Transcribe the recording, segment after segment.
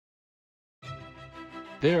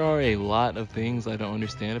There are a lot of things I don't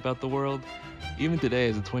understand about the world. Even today,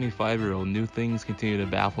 as a 25-year-old, new things continue to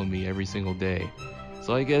baffle me every single day.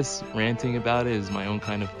 So I guess ranting about it is my own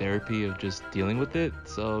kind of therapy of just dealing with it.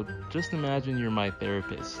 So just imagine you're my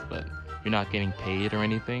therapist, but you're not getting paid or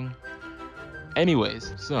anything.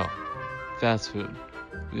 Anyways, so fast food.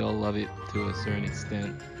 We all love it to a certain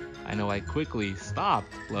extent. I know I quickly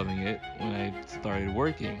stopped loving it when I started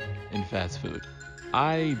working in fast food.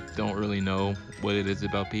 I don't really know what it is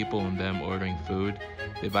about people and them ordering food.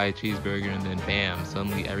 They buy a cheeseburger and then bam,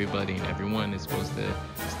 suddenly everybody and everyone is supposed to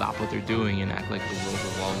stop what they're doing and act like the world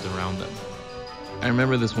revolves around them. I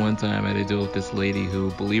remember this one time I had to deal with this lady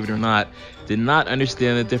who, believe it or not, did not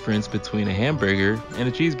understand the difference between a hamburger and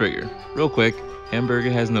a cheeseburger. Real quick,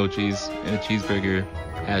 hamburger has no cheese and a cheeseburger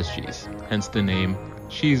has cheese, hence the name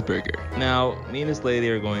cheeseburger. Now, me and this lady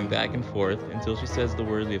are going back and forth until she says the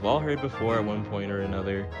words we've all heard before at one point or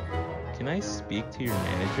another. Can I speak to your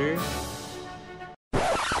manager?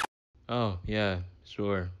 Oh, yeah,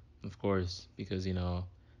 sure, of course, because,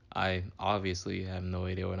 I obviously have no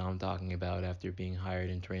idea what I'm talking about after being hired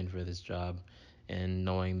and trained for this job and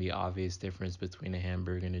knowing the obvious difference between a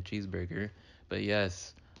hamburger and a cheeseburger. But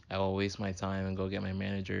yes, I will waste my time and go get my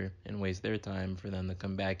manager and waste their time for them to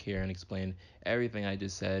come back here and explain everything I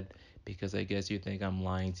just said because I guess you think I'm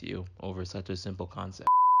lying to you over such a simple concept.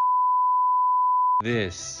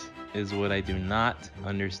 This is what I do not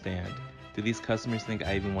understand. Do these customers think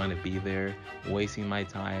I even want to be there, wasting my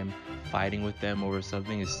time, fighting with them over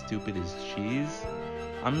something as stupid as cheese?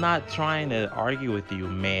 I'm not trying to argue with you,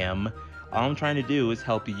 ma'am. All I'm trying to do is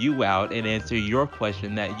help you out and answer your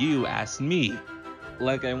question that you asked me.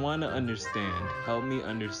 Like, I want to understand. Help me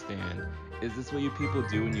understand. Is this what you people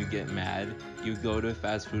do when you get mad? You go to a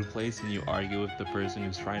fast food place and you argue with the person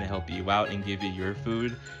who's trying to help you out and give you your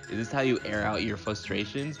food? Is this how you air out your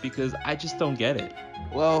frustrations? Because I just don't get it.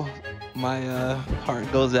 Well, my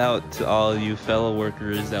heart goes out to all you fellow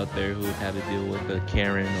workers out there who have had to deal with a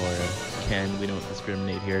Karen or a Ken. We don't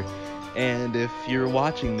discriminate here. And if you're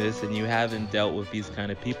watching this and you haven't dealt with these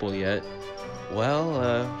kind of people yet,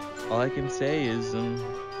 well, all I can say is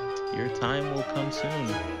your time will come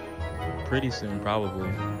soon. Pretty soon, probably.